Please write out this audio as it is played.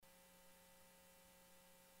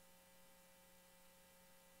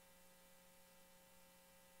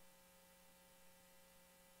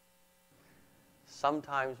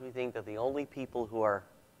Sometimes we think that the only people who are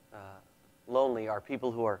lonely are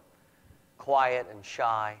people who are quiet and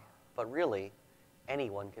shy, but really,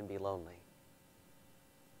 anyone can be lonely.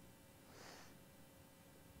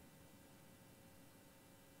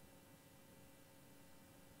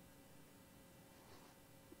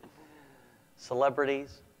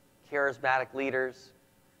 Celebrities, charismatic leaders,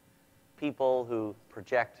 people who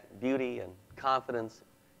project beauty and confidence,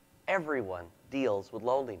 everyone deals with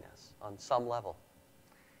loneliness on some level.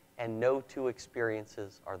 And no two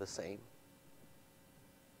experiences are the same.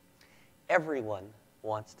 Everyone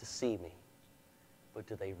wants to see me, but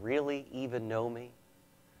do they really even know me?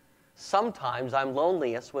 Sometimes I'm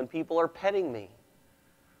loneliest when people are petting me.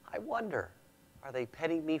 I wonder, are they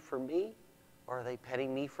petting me for me, or are they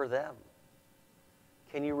petting me for them?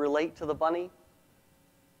 Can you relate to the bunny?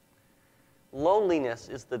 Loneliness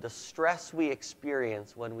is the distress we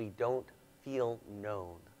experience when we don't feel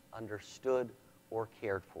known, understood, or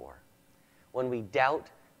cared for. When we doubt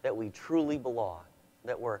that we truly belong,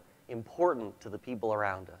 that we're important to the people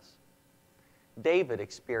around us. David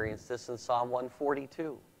experienced this in Psalm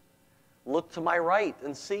 142. Look to my right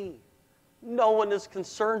and see. No one is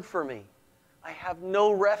concerned for me. I have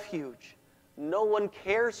no refuge. No one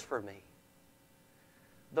cares for me.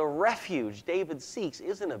 The refuge David seeks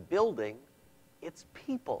isn't a building, it's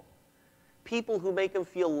people. People who make him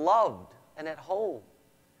feel loved and at home.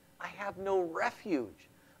 I have no refuge.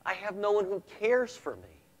 I have no one who cares for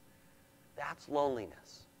me. That's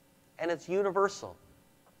loneliness. And it's universal.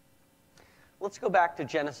 Let's go back to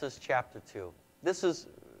Genesis chapter 2. This is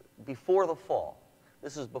before the fall.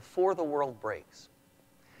 This is before the world breaks.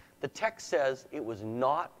 The text says it was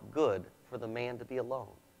not good for the man to be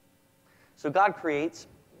alone. So God creates,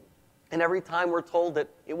 and every time we're told that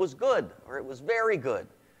it was good or it was very good.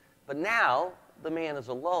 But now the man is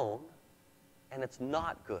alone, and it's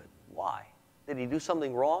not good. Why? Did he do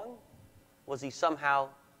something wrong? Was he somehow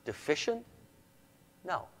deficient?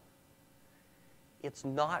 No. It's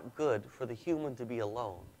not good for the human to be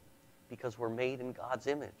alone because we're made in God's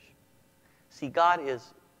image. See, God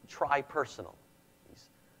is tri-personal. He's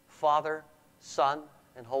Father, Son,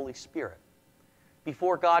 and Holy Spirit.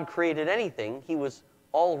 Before God created anything, he was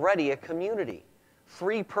already a community.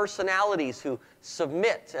 Three personalities who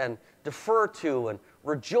submit and defer to and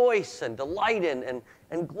rejoice and delight in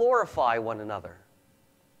and glorify one another.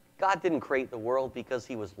 God didn't create the world because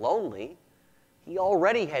he was lonely. He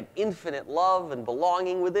already had infinite love and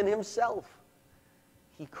belonging within himself.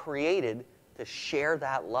 He created to share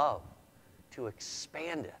that love, to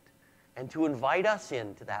expand it, and to invite us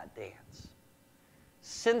into that dance.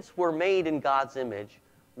 Since we're made in God's image,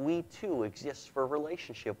 we too exist for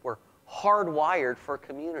relationship. We're hardwired for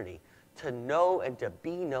community, to know and to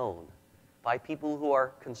be known by people who are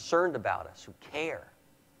concerned about us, who care.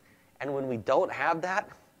 And when we don't have that,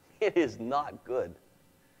 it is not good.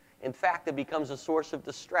 In fact, it becomes a source of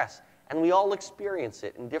distress, and we all experience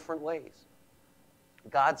it in different ways.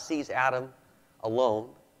 God sees Adam alone,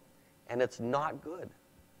 and it's not good.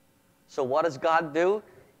 So what does God do?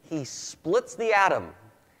 He splits the atom.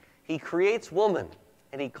 He creates woman,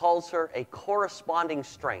 and he calls her a corresponding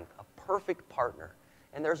strength, a perfect partner.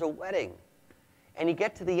 And there's a wedding. And you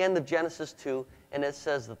get to the end of Genesis 2, and it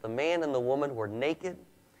says that the man and the woman were naked,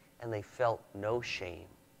 and they felt no shame.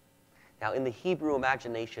 Now, in the Hebrew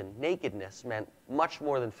imagination, nakedness meant much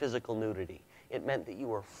more than physical nudity. It meant that you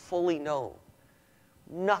were fully known,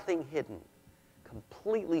 nothing hidden,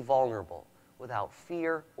 completely vulnerable, without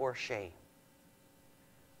fear or shame.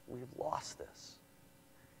 We've lost this,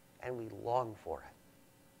 and we long for it.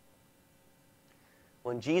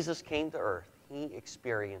 When Jesus came to earth, he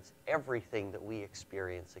experienced everything that we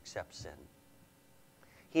experience except sin.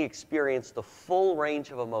 He experienced the full range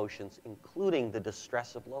of emotions, including the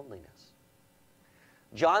distress of loneliness.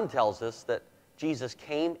 John tells us that Jesus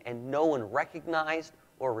came and no one recognized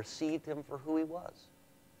or received him for who he was.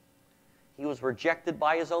 He was rejected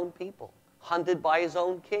by his own people, hunted by his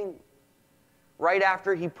own king. Right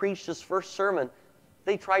after he preached his first sermon,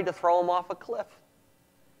 they tried to throw him off a cliff.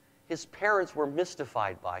 His parents were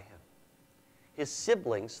mystified by him. His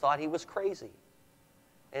siblings thought he was crazy.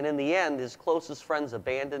 And in the end, his closest friends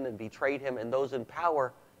abandoned and betrayed him, and those in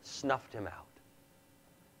power snuffed him out.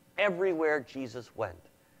 Everywhere Jesus went,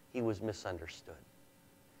 he was misunderstood.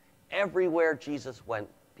 Everywhere Jesus went,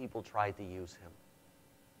 people tried to use him.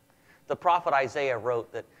 The prophet Isaiah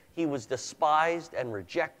wrote that he was despised and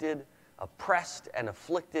rejected, oppressed and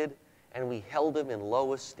afflicted, and we held him in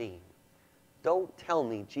low esteem. Don't tell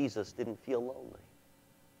me Jesus didn't feel lonely.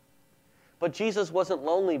 But Jesus wasn't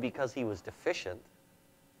lonely because he was deficient.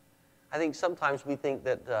 I think sometimes we think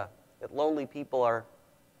that lonely people are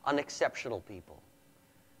unexceptional people.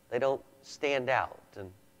 They don't stand out,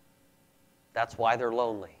 and that's why they're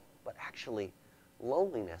lonely. But actually,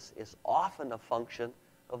 loneliness is often a function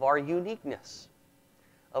of our uniqueness,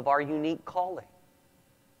 of our unique calling.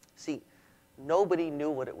 See, nobody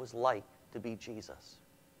knew what it was like to be Jesus.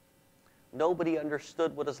 Nobody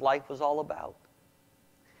understood what his life was all about.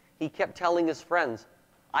 He kept telling his friends,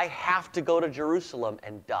 I have to go to Jerusalem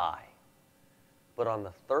and die. But on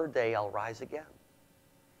the third day, I'll rise again.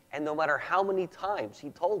 And no matter how many times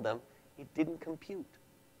he told them, it didn't compute.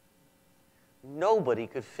 Nobody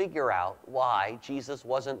could figure out why Jesus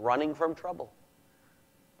wasn't running from trouble,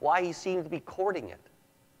 why he seemed to be courting it.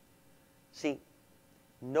 See,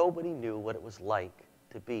 nobody knew what it was like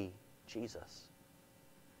to be Jesus.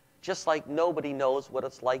 Just like nobody knows what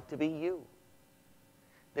it's like to be you.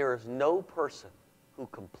 There is no person who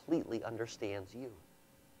completely understands you.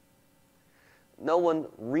 No one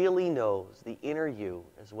really knows the inner you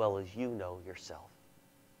as well as you know yourself.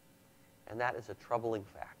 And that is a troubling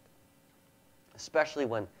fact, especially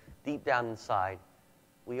when deep down inside,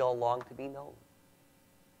 we all long to be known.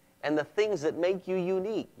 And the things that make you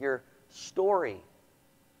unique, your story,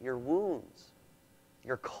 your wounds,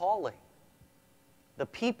 your calling, the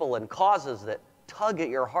people and causes that tug at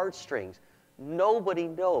your heartstrings, nobody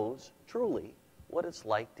knows truly what it's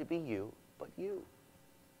like to be you but you.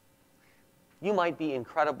 You might be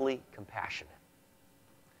incredibly compassionate.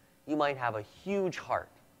 You might have a huge heart.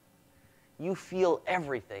 You feel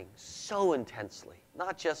everything so intensely,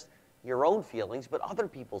 not just your own feelings, but other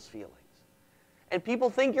people's feelings. And people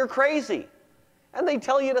think you're crazy. And they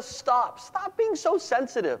tell you to stop. Stop being so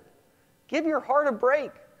sensitive. Give your heart a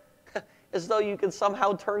break. As though you can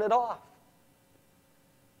somehow turn it off.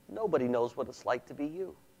 Nobody knows what it's like to be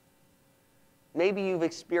you. Maybe you've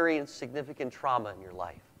experienced significant trauma in your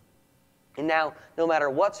life. And now, no matter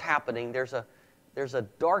what's happening, there's a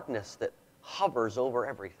darkness that hovers over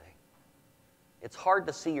everything. It's hard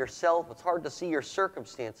to see yourself. It's hard to see your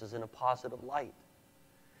circumstances in a positive light.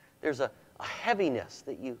 There's a heaviness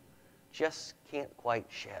that you just can't quite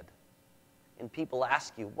shed. And people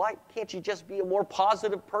ask you, why can't you just be a more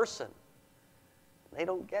positive person? They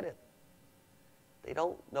don't get it. They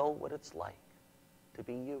don't know what it's like to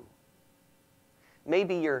be you.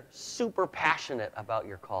 Maybe you're super passionate about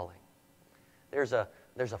your calling. There's a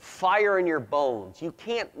fire in your bones. You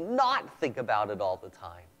can't not think about it all the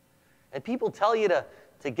time. And people tell you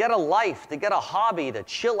to get a life, to get a hobby, to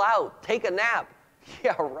chill out, take a nap.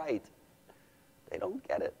 Yeah, right. They don't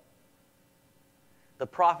get it. The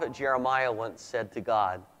prophet Jeremiah once said to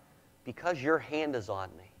God, because your hand is on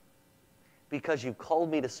me, because you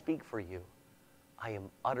called me to speak for you, I am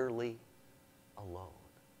utterly alone.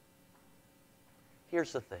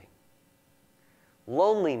 Here's the thing.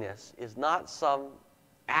 Loneliness is not some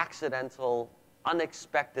accidental,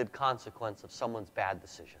 unexpected consequence of someone's bad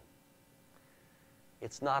decision.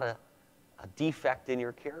 It's not a defect in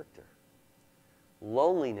your character.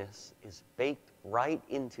 Loneliness is baked right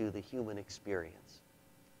into the human experience.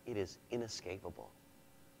 It is inescapable.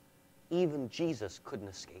 Even Jesus couldn't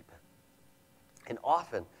escape it. And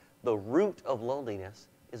often, the root of loneliness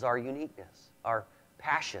is our uniqueness, our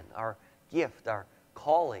passion, our gift, our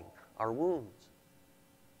calling, our wounds.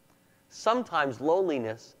 Sometimes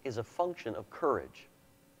loneliness is a function of courage,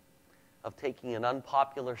 of taking an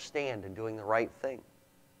unpopular stand and doing the right thing.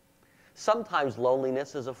 Sometimes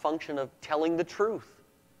loneliness is a function of telling the truth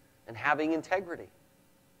and having integrity.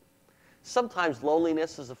 Sometimes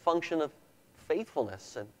loneliness is a function of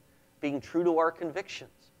faithfulness and being true to our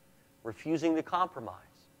convictions, refusing to compromise.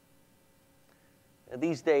 And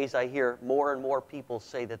these days I hear more and more people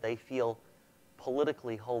say that they feel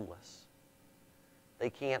politically homeless. They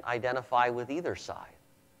can't identify with either side.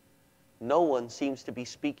 No one seems to be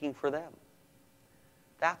speaking for them.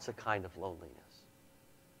 That's a kind of loneliness.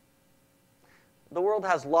 The world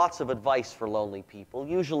has lots of advice for lonely people,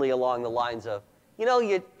 usually along the lines of,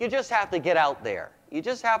 you just have to get out there. You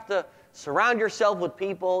just have to surround yourself with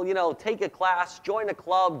people, take a class, join a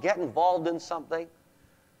club, get involved in something.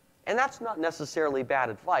 And that's not necessarily bad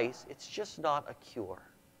advice. It's just not a cure.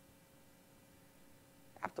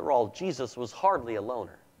 After all, Jesus was hardly a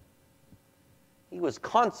loner. He was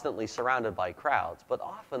constantly surrounded by crowds, but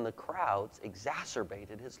often the crowds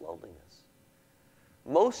exacerbated his loneliness.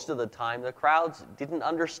 Most of the time, the crowds didn't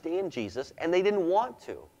understand Jesus, and they didn't want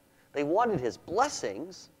to. They wanted his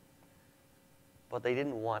blessings, but they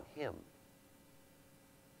didn't want him.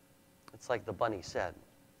 It's like the bunny said,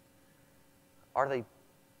 are they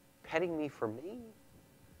petting me for me,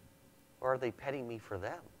 or are they petting me for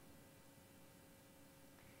them?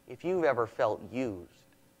 If you've ever felt used,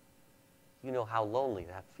 you know how lonely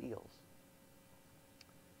that feels.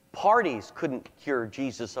 Parties couldn't cure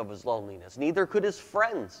Jesus of his loneliness. Neither could his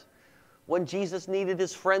friends. When Jesus needed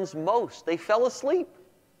his friends most, they fell asleep.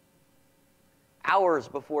 Hours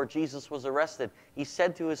before Jesus was arrested, he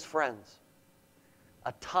said to his friends,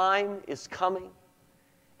 "A time is coming,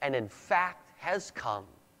 and in fact has come,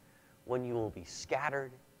 when you will be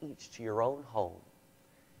scattered, each to your own home.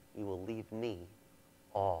 You will leave me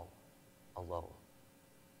all alone."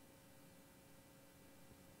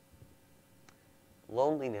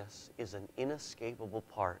 Loneliness is an inescapable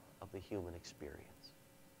part of the human experience.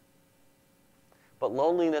 But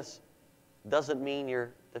loneliness doesn't mean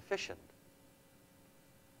you're deficient.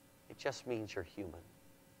 It just means you're human.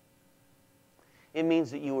 It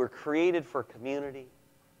means that you were created for community,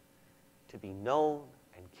 to be known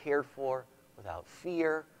and cared for without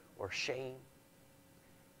fear or shame.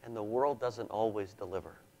 And the world doesn't always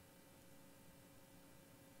deliver.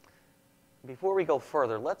 Before we go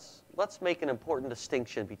further, let's make an important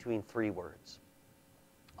distinction between three words: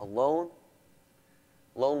 alone,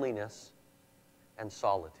 loneliness, and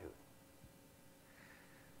solitude.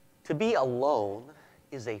 To be alone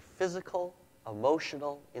is a physical,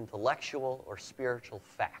 emotional, intellectual, or spiritual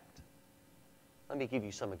fact. Let me give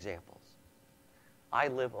you some examples. I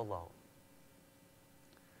live alone.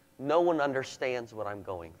 No one understands what I'm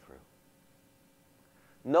going through.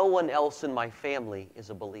 No one else in my family is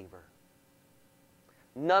a believer.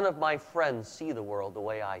 None of my friends see the world the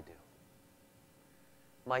way I do.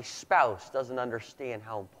 My spouse doesn't understand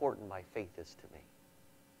how important my faith is to me.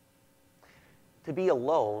 To be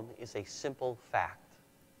alone is a simple fact.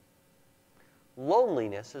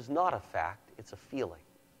 Loneliness is not a fact, it's a feeling.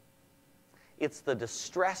 It's the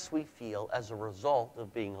distress we feel as a result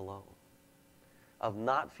of being alone, of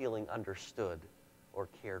not feeling understood or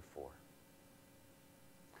cared for.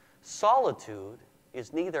 Solitude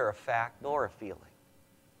is neither a fact nor a feeling.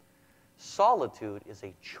 Solitude is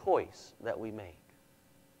a choice that we make.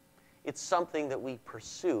 It's something that we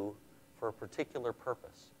pursue for a particular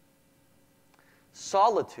purpose.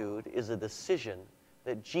 Solitude is a decision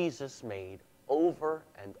that Jesus made over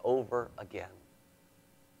and over again.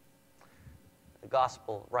 The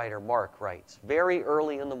gospel writer Mark writes, "Very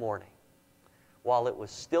early in the morning, while it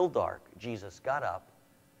was still dark, Jesus got up,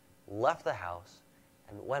 left the house,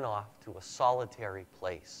 and went off to a solitary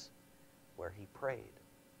place where he prayed."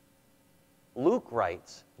 Luke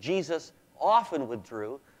writes, Jesus often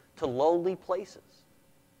withdrew to lonely places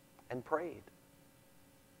and prayed.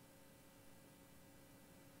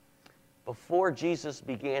 Before Jesus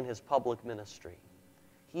began his public ministry,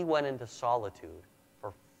 he went into solitude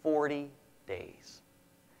for 40 days.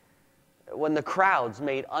 When the crowds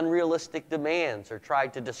made unrealistic demands or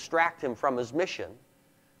tried to distract him from his mission,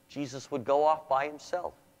 Jesus would go off by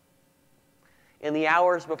himself. In the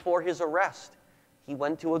hours before his arrest, he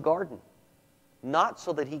went to a garden, not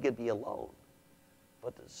so that he could be alone,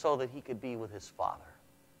 but so that he could be with his Father.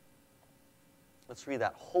 Let's read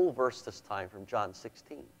that whole verse this time from John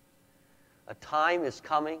 16. "A time is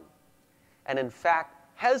coming, and in fact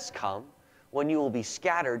has come, when you will be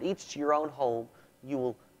scattered, each to your own home. You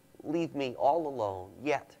will leave me all alone,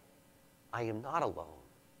 yet I am not alone,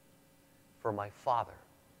 for my Father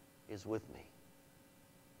is with me."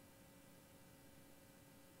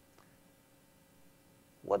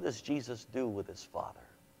 What does Jesus do with his Father?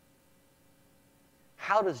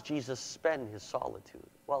 How does Jesus spend his solitude?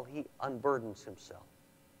 Well, he unburdens himself.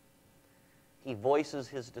 He voices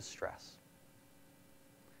his distress.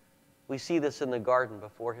 We see this in the garden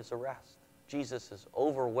before his arrest. Jesus is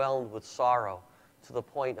overwhelmed with sorrow to the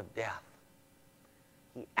point of death.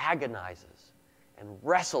 He agonizes and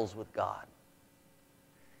wrestles with God.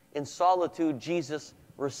 In solitude, Jesus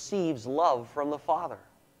receives love from the Father.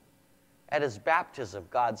 At his baptism,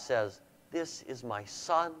 God says, "This is my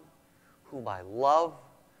Son, whom I love,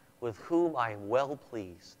 with whom I am well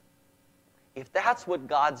pleased." If that's what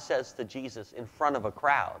God says to Jesus in front of a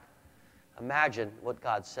crowd, imagine what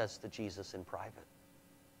God says to Jesus in private.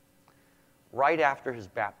 Right after his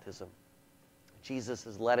baptism, Jesus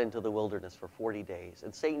is led into the wilderness for 40 days,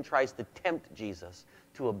 and Satan tries to tempt Jesus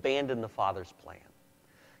to abandon the Father's plan.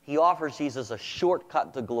 He offers Jesus a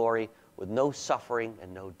shortcut to glory with no suffering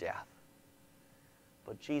and no death.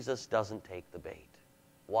 But Jesus doesn't take the bait.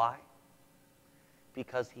 Why?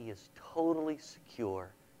 Because he is totally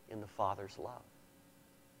secure in the Father's love.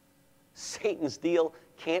 Satan's deal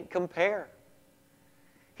can't compare.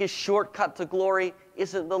 His shortcut to glory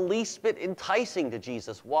isn't the least bit enticing to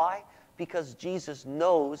Jesus. Why? Because Jesus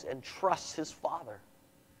knows and trusts his Father.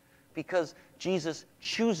 Because Jesus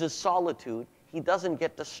chooses solitude, he doesn't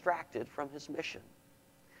get distracted from his mission.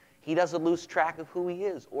 He doesn't lose track of who he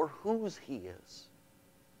is or whose he is.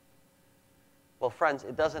 Well, friends,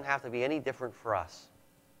 it doesn't have to be any different for us.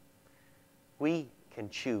 We can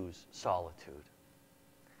choose solitude.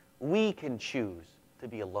 We can choose to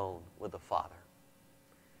be alone with the Father.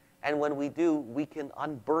 And when we do, we can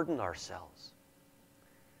unburden ourselves.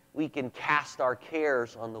 We can cast our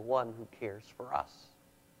cares on the one who cares for us.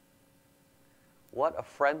 What a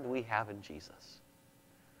friend we have in Jesus.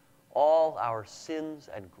 All our sins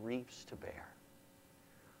and griefs to bear.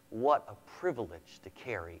 What a privilege to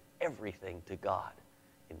carry everything to God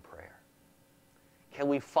in prayer. Can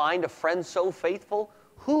we find a friend so faithful?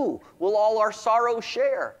 Who will all our sorrow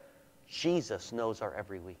share? Jesus knows our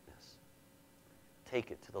every weakness.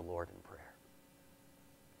 Take it to the Lord in prayer.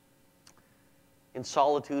 In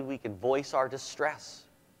solitude, we can voice our distress.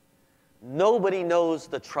 Nobody knows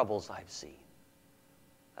the troubles I've seen.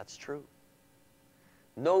 That's true.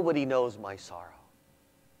 Nobody knows my sorrow.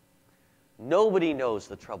 Nobody knows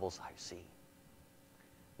the troubles I've seen.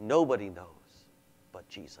 Nobody knows but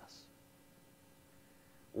Jesus.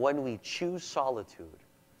 When we choose solitude,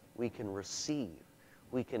 we can receive,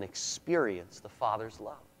 we can experience the Father's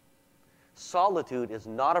love. Solitude is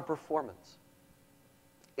not a performance.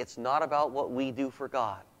 It's not about what we do for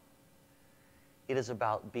God. It is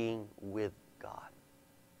about being with God.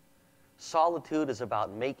 Solitude is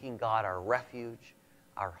about making God our refuge,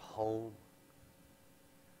 our home.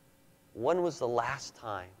 When was the last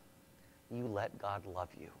time you let God love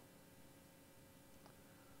you?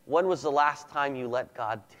 When was the last time you let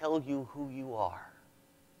God tell you who you are?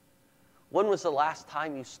 When was the last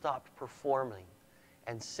time you stopped performing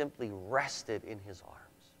and simply rested in His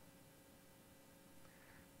arms?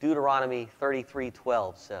 Deuteronomy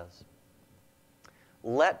 33:12 says,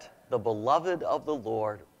 "Let the beloved of the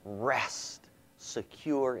Lord rest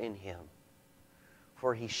secure in Him,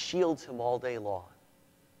 for He shields him all day long.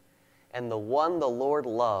 And the one the Lord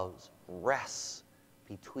loves rests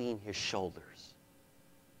between His shoulders."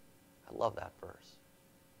 I love that verse.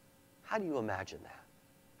 How do you imagine that?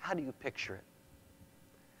 How do you picture it?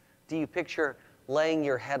 Do you picture laying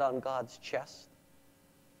your head on God's chest?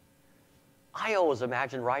 I always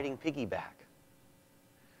imagine riding piggyback,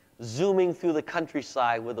 zooming through the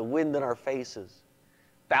countryside with the wind in our faces,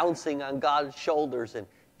 bouncing on God's shoulders and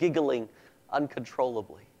giggling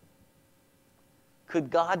uncontrollably. Could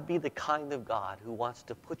God be the kind of God who wants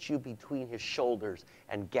to put you between His shoulders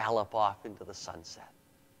and gallop off into the sunset?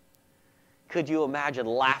 Could you imagine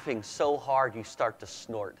laughing so hard you start to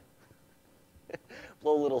snort?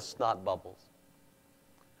 Blow little snot bubbles.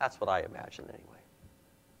 That's what I imagine anyway.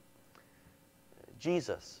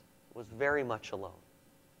 Jesus was very much alone.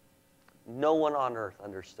 No one on earth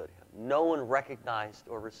understood Him. No one recognized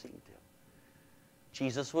or received Him.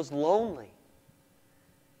 Jesus was lonely.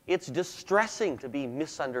 It's distressing to be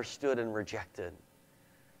misunderstood and rejected,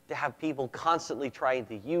 to have people constantly trying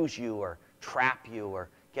to use you or trap you or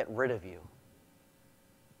get rid of you.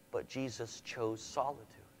 But Jesus chose solitude,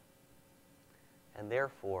 and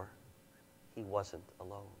therefore, He wasn't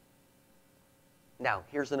alone. Now,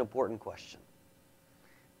 here's an important question.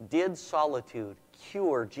 Did solitude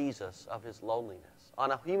cure Jesus of His loneliness?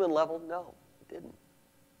 On a human level, no, it didn't.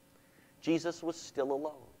 Jesus was still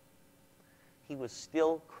alone. He was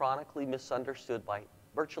still chronically misunderstood by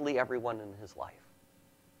virtually everyone in His life.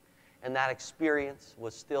 And that experience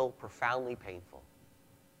was still profoundly painful.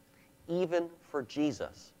 Even for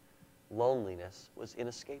Jesus, loneliness was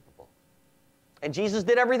inescapable. And Jesus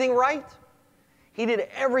did everything right. He did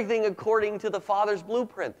everything according to the Father's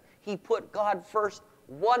blueprint. He put God first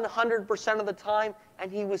 100% of the time,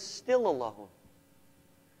 and He was still alone.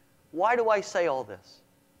 Why do I say all this?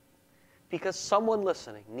 Because someone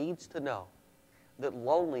listening needs to know that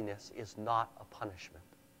loneliness is not a punishment.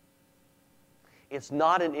 It's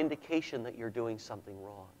not an indication that you're doing something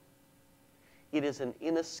wrong. It is an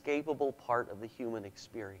inescapable part of the human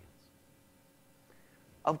experience.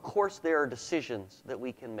 Of course, there are decisions that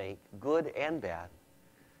we can make, good and bad,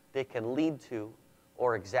 that can lead to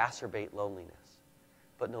or exacerbate loneliness.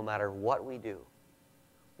 But no matter what we do,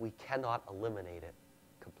 we cannot eliminate it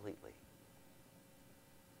completely.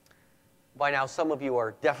 By now, some of you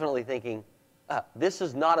are definitely thinking, this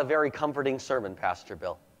is not a very comforting sermon, Pastor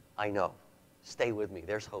Bill. I know. Stay with me.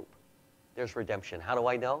 There's hope. There's redemption. How do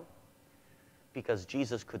I know? Because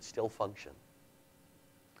Jesus could still function.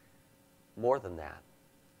 More than that,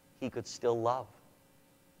 He could still love.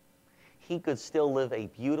 He could still live a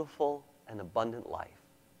beautiful and abundant life.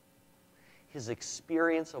 His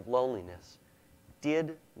experience of loneliness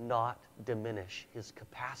did not diminish His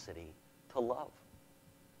capacity to love.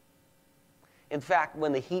 In fact,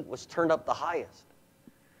 when the heat was turned up the highest,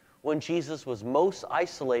 when Jesus was most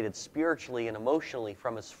isolated spiritually and emotionally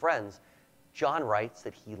from His friends, John writes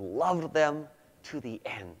that He loved them to the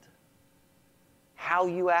end. How,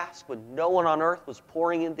 you ask, when no one on earth was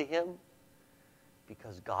pouring into him?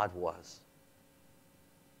 Because God was.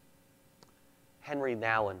 Henry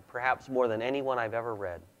Nouwen, perhaps more than anyone I've ever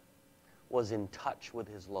read, was in touch with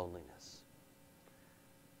his loneliness.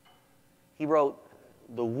 He wrote,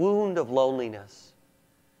 "The wound of loneliness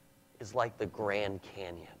is like the Grand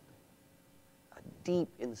Canyon, a deep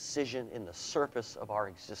incision in the surface of our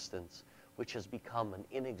existence, which has become an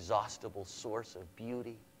inexhaustible source of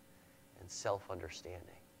beauty and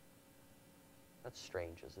self-understanding." That's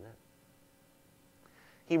strange, isn't it?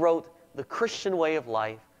 He wrote, "The Christian way of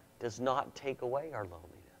life does not take away our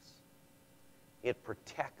loneliness. It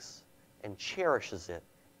protects and cherishes it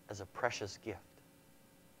as a precious gift.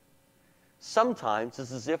 Sometimes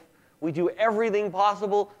it's as if we do everything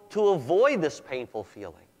possible to avoid this painful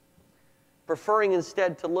feeling, preferring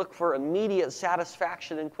instead to look for immediate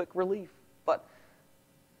satisfaction and quick relief. But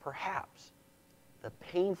perhaps the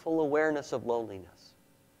painful awareness of loneliness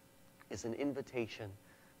is an invitation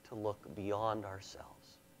to look beyond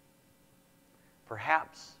ourselves.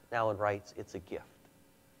 Perhaps," Nouwen writes, "it's a gift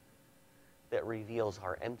that reveals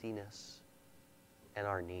our emptiness and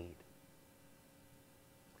our need."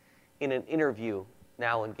 In an interview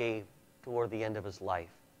Nouwen gave toward the end of his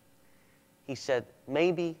life, he said,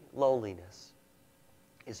 "Maybe loneliness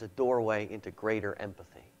is a doorway into greater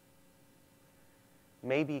empathy.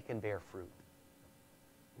 Maybe it can bear fruit.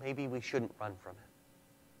 Maybe we shouldn't run from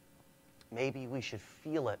it. Maybe we should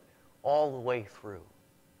feel it all the way through.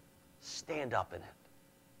 Stand up in it.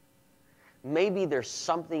 Maybe there's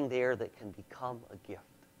something there that can become a gift,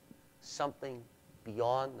 something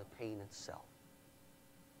beyond the pain itself."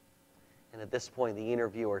 And at this point, the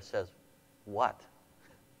interviewer says, "What?"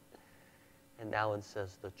 And Nouwen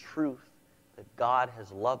says, "The truth that God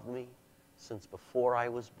has loved me since before I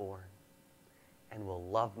was born and will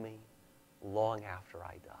love me long after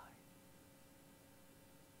I die."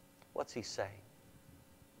 What's he saying?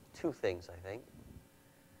 Two things, I think.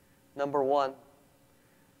 Number one,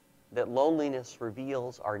 that loneliness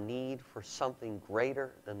reveals our need for something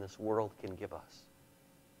greater than this world can give us.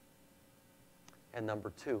 And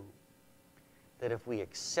number two, that if we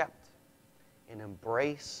accept and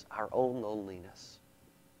embrace our own loneliness,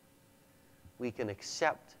 we can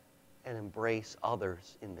accept and embrace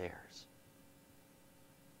others in theirs.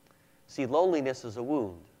 See, loneliness is a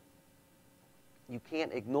wound. You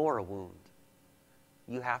can't ignore a wound.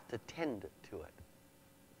 You have to tend to it.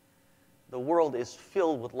 The world is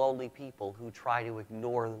filled with lonely people who try to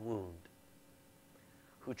ignore the wound,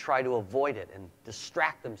 who try to avoid it and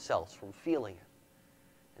distract themselves from feeling it.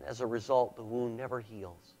 And as a result, the wound never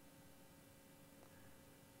heals.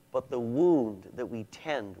 But the wound that we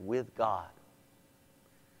tend with God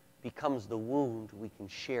becomes the wound we can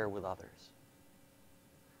share with others.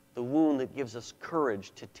 The wound that gives us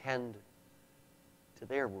courage to tend to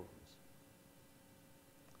their wounds.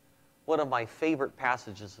 One of my favorite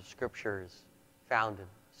passages of Scripture is found in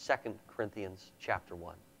 2 Corinthians chapter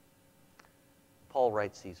 1. Paul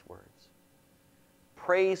writes these words,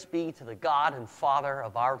 "Praise be to the God and Father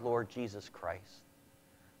of our Lord Jesus Christ,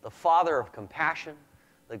 the Father of compassion,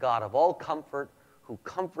 the God of all comfort, who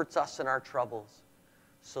comforts us in our troubles,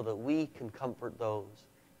 so that we can comfort those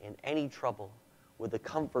in any trouble with the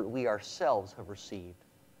comfort we ourselves have received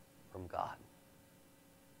from God."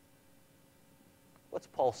 What's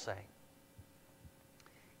Paul saying?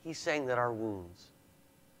 He's saying that our wounds,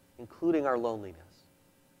 including our loneliness,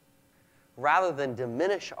 rather than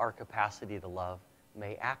diminish our capacity to love,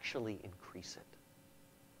 may actually increase it.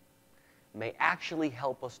 May actually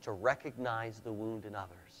help us to recognize the wound in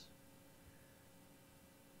others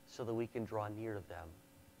so that we can draw near to them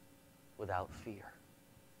without fear.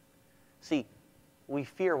 See, we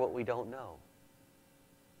fear what we don't know.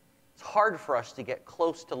 It's hard for us to get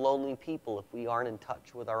close to lonely people if we aren't in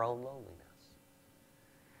touch with our own loneliness.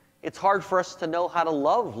 It's hard for us to know how to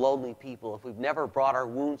love lonely people if we've never brought our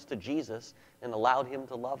wounds to Jesus and allowed him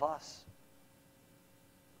to love us.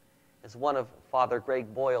 As one of Father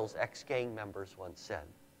Greg Boyle's ex-gang members once said,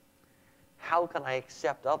 "How can I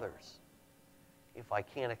accept others if I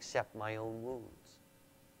can't accept my own wounds?"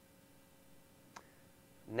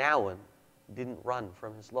 Nouwen didn't run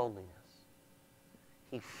from his loneliness.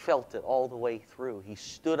 He felt it all the way through. He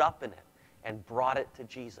stood up in it and brought it to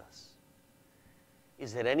Jesus.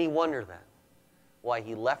 Is it any wonder then why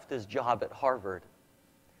he left his job at Harvard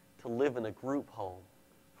to live in a group home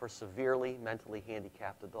for severely mentally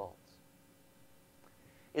handicapped adults?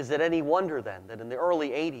 Is it any wonder then that in the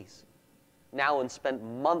early 80s, Nouwen spent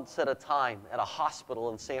months at a time at a hospital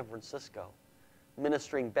in San Francisco,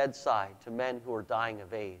 ministering bedside to men who were dying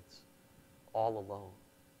of AIDS, all alone?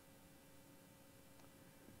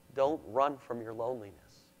 Don't run from your loneliness.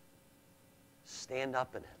 Stand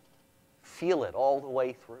up in it. Feel it all the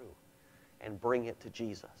way through and bring it to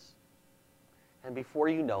Jesus. And before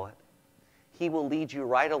you know it, he will lead you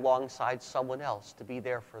right alongside someone else to be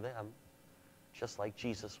there for them, just like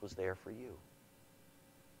Jesus was there for you.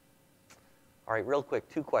 All right, real quick,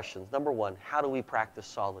 2 questions. Number 1, how do we practice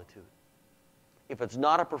solitude? If it's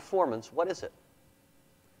not a performance, what is it?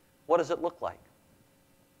 What does it look like?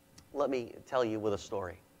 Let me tell you with a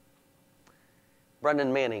story.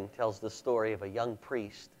 Brendan Manning tells the story of a young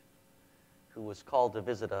priest who was called to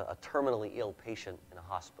visit a terminally ill patient in a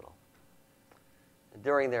hospital. And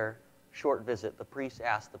during their short visit, the priest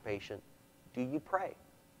asked the patient, "Do you pray?"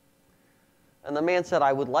 And the man said,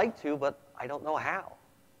 "I would like to, but I don't know how."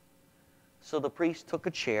 So the priest took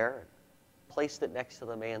a chair and placed it next to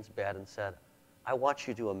the man's bed and said, "I want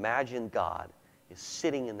you to imagine God is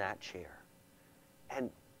sitting in that chair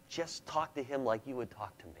and just talk to him like you would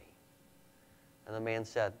talk to me." And the man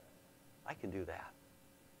said, "I can do that."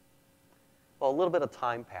 Well, a little bit of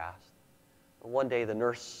time passed. And one day the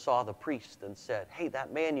nurse saw the priest and said, "Hey,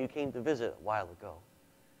 that man you came to visit a while ago,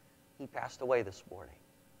 he passed away this morning."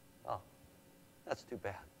 "Oh, that's too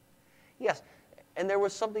bad." Yes, and there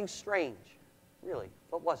was something strange. Really,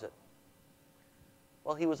 what was it?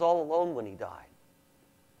 Well, he was all alone when he died.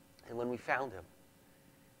 And when we found him,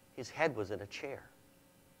 his head was in a chair.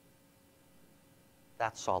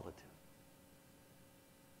 That's solitude.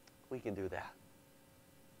 We can do that.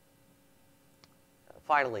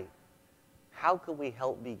 Finally, how can we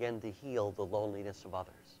help begin to heal the loneliness of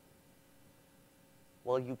others?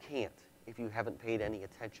 Well, you can't if you haven't paid any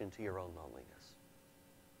attention to your own loneliness.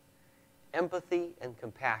 Empathy and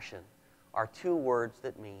compassion are 2 words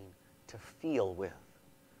that mean to feel with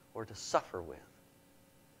or to suffer with.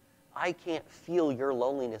 I can't feel your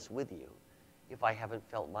loneliness with you if I haven't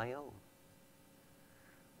felt my own.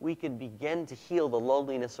 We can begin to heal the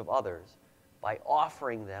loneliness of others by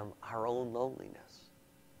offering them our own loneliness,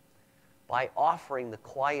 by offering the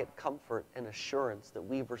quiet comfort and assurance that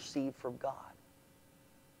we've received from God.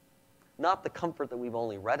 Not the comfort that we've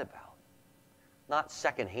only read about, not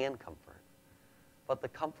secondhand comfort, but the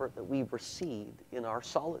comfort that we've received in our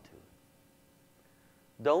solitude.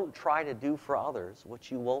 Don't try to do for others what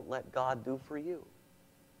you won't let God do for you.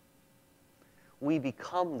 We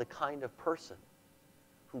become the kind of person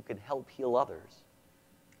who can help heal others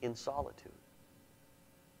in solitude.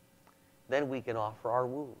 Then we can offer our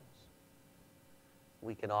wounds.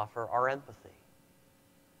 We can offer our empathy.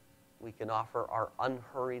 We can offer our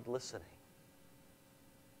unhurried listening.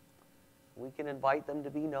 We can invite them to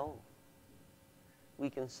be known. We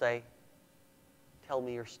can say, "Tell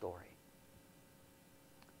me your story."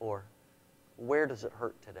 Or, "Where does it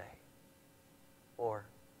hurt today?" Or,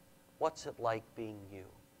 "What's it like being you?"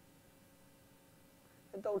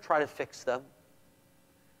 And don't try to fix them.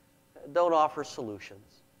 Don't offer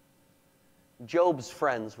solutions. Job's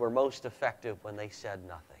friends were most effective when they said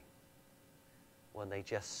nothing, when they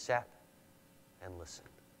just sat and listened.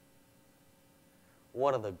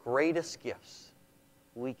 One of the greatest gifts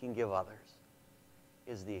we can give others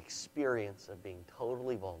is the experience of being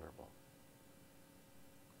totally vulnerable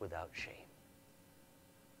without shame.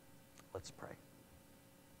 Let's pray.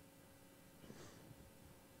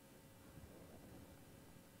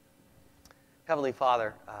 Heavenly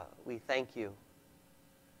Father, we thank you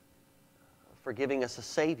for giving us a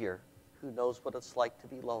Savior who knows what it's like to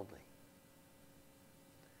be lonely.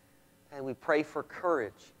 And we pray for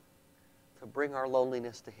courage to bring our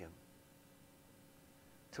loneliness to him,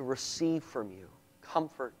 to receive from you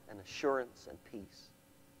comfort and assurance and peace,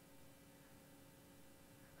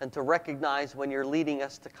 and to recognize when you're leading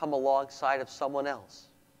us to come alongside of someone else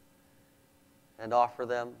and offer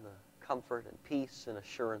them the comfort and peace and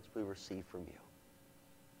assurance we receive from you.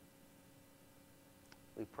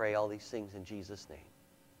 We pray all these things in Jesus' name.